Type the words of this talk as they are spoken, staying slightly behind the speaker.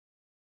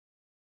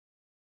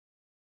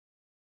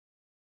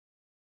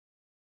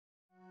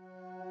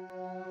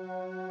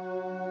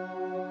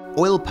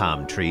Oil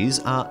palm trees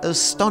are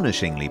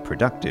astonishingly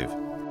productive.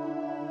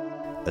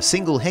 A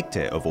single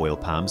hectare of oil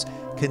palms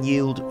can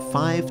yield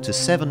 5 to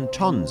 7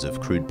 tons of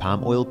crude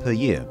palm oil per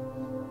year.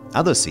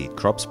 Other seed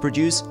crops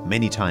produce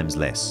many times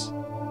less.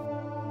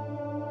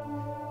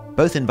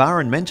 Both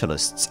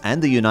environmentalists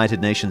and the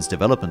United Nations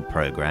Development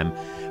Programme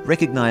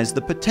recognize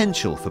the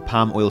potential for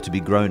palm oil to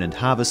be grown and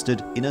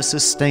harvested in a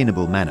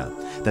sustainable manner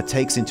that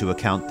takes into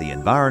account the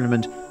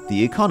environment,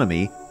 the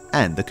economy,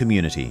 and the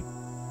community.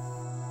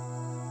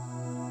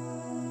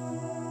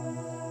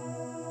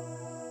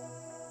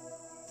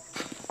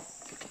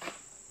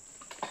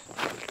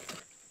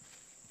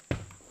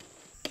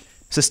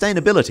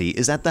 Sustainability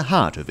is at the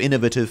heart of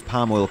innovative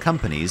palm oil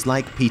companies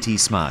like PT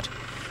Smart,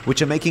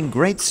 which are making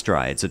great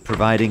strides at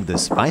providing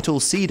this vital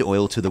seed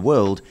oil to the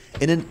world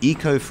in an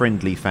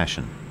eco-friendly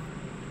fashion.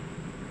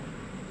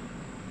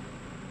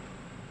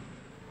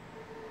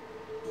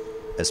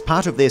 As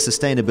part of their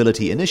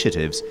sustainability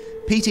initiatives,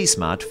 PT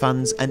Smart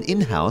funds an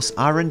in-house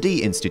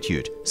R&D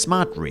institute,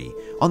 SMARTRI,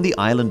 on the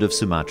island of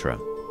Sumatra.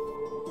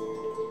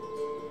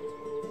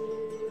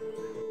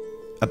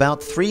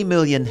 About 3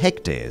 million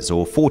hectares,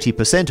 or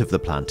 40% of the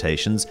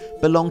plantations,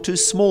 belong to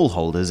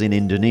smallholders in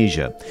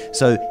Indonesia,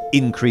 so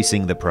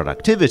increasing the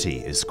productivity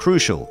is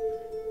crucial.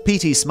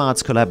 PT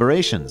Smart's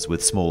collaborations with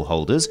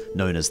smallholders,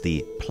 known as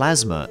the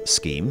Plasma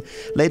scheme,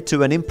 led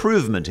to an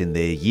improvement in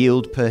their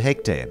yield per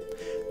hectare.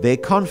 They're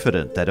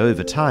confident that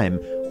over time,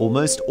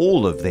 almost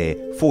all of their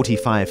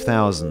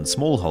 45,000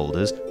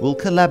 smallholders will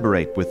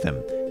collaborate with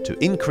them to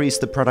increase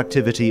the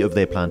productivity of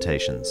their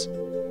plantations.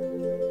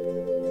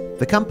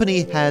 The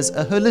company has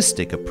a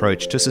holistic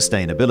approach to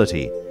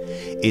sustainability.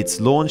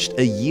 It's launched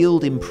a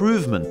yield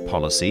improvement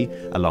policy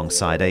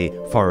alongside a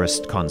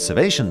forest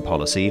conservation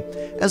policy,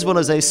 as well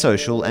as a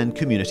social and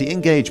community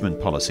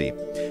engagement policy.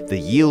 The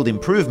yield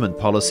improvement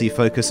policy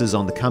focuses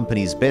on the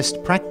company's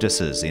best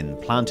practices in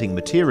planting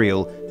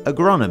material,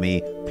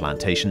 agronomy,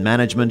 plantation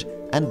management,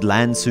 and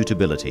land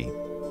suitability.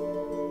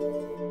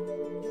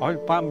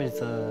 Oil palm is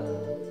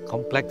a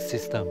complex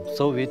system,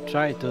 so we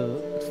try to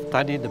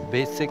study the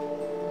basic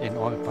in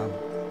oil palm,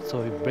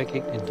 so we break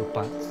it into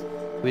parts.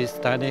 We're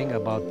studying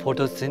about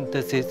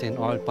photosynthesis in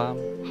oil palm,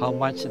 how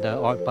much the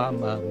oil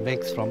palm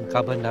makes from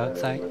carbon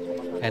dioxide,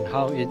 and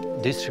how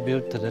it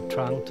distributes to the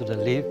trunk, to the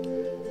leaf,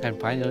 and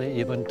finally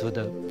even to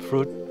the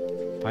fruit,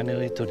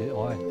 finally to the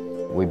oil.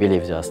 We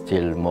believe there's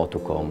still more to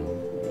come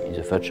in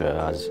the future,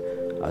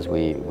 as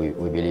we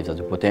believe that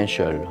the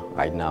potential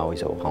right now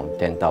is around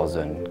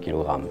 10,000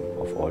 kilograms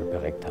of oil per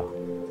hectare.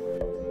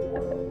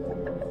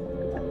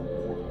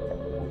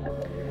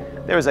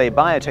 There is a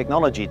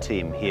biotechnology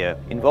team here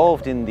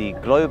involved in the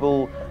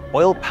global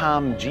oil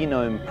palm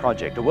genome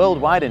project, a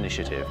worldwide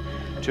initiative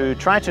to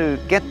try to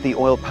get the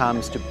oil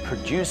palms to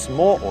produce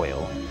more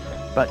oil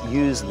but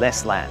use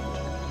less land.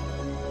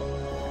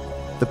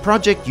 The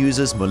project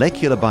uses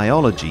molecular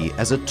biology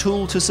as a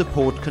tool to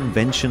support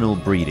conventional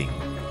breeding.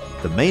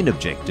 The main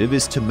objective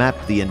is to map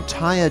the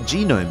entire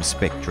genome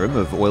spectrum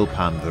of oil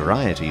palm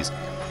varieties,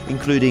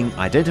 including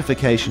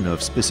identification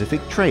of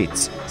specific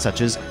traits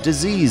such as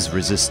disease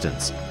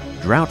resistance,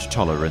 drought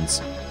tolerance,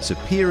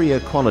 superior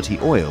quality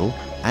oil,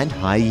 and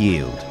high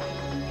yield.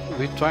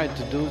 We try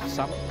to do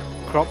some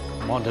crop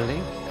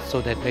modeling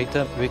so that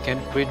later we can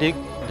predict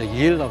the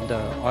yield of the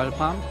oil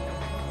palm,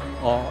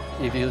 or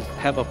if you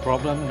have a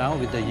problem now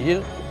with the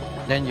yield,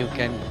 then you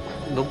can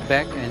look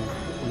back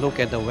and look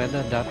at the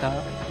weather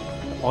data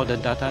or the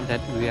data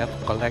that we have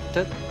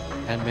collected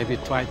and maybe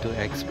try to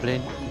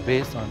explain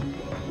based on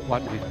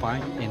what we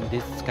find in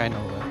this kind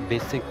of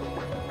basic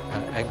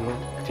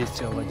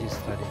agrophysiology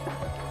study.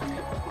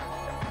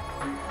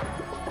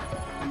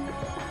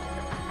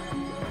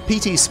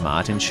 PT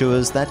Smart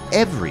ensures that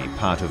every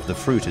part of the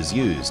fruit is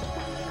used.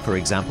 For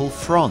example,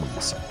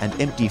 fronds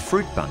and empty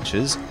fruit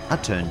bunches are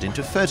turned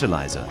into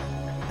fertilizer,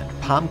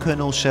 and palm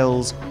kernel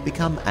shells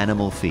become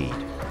animal feed.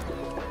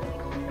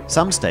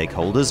 Some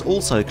stakeholders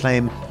also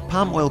claim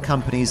palm oil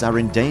companies are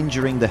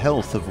endangering the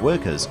health of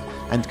workers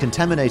and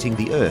contaminating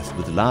the earth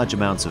with large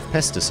amounts of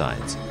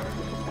pesticides.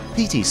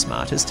 PT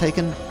Smart has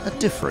taken a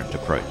different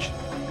approach.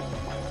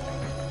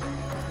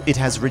 It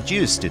has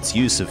reduced its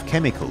use of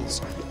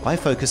chemicals by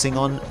focusing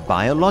on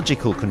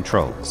biological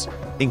controls,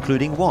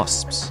 including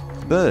wasps,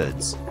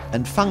 birds,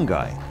 and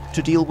fungi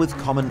to deal with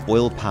common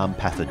oil palm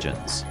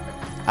pathogens.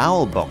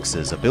 Owl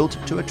boxes are built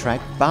to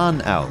attract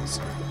barn owls,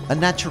 a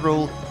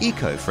natural,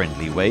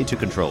 eco-friendly way to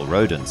control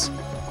rodents.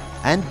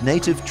 And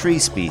native tree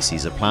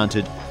species are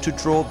planted to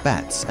draw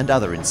bats and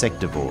other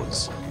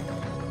insectivores.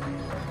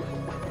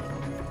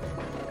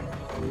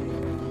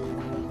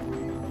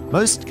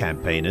 Most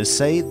campaigners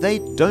say they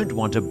don't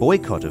want a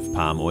boycott of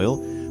palm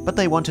oil, but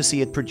they want to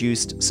see it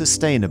produced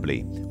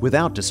sustainably,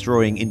 without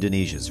destroying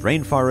Indonesia's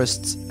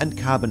rainforests and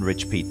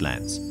carbon-rich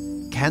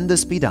peatlands. Can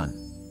this be done?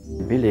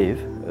 We believe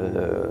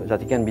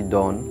that it can be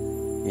done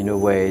in a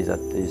way that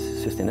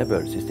is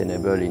sustainable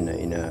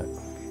in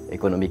an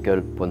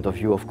economical point of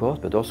view, of course,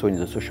 but also in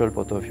the social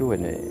point of view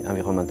and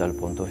environmental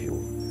point of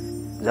view.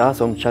 There are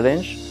some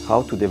challenges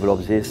how to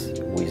develop this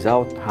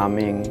without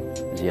harming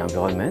the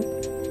environment,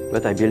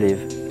 But I believe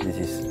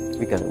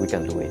we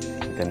can do it,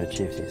 we can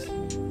achieve this.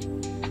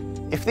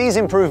 If these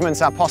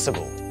improvements are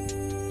possible,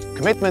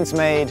 commitments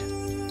made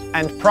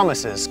and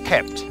promises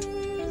kept,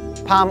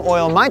 palm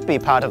oil might be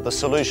part of the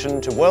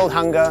solution to world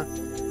hunger,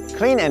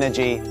 clean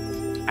energy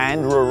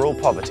and rural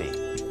poverty.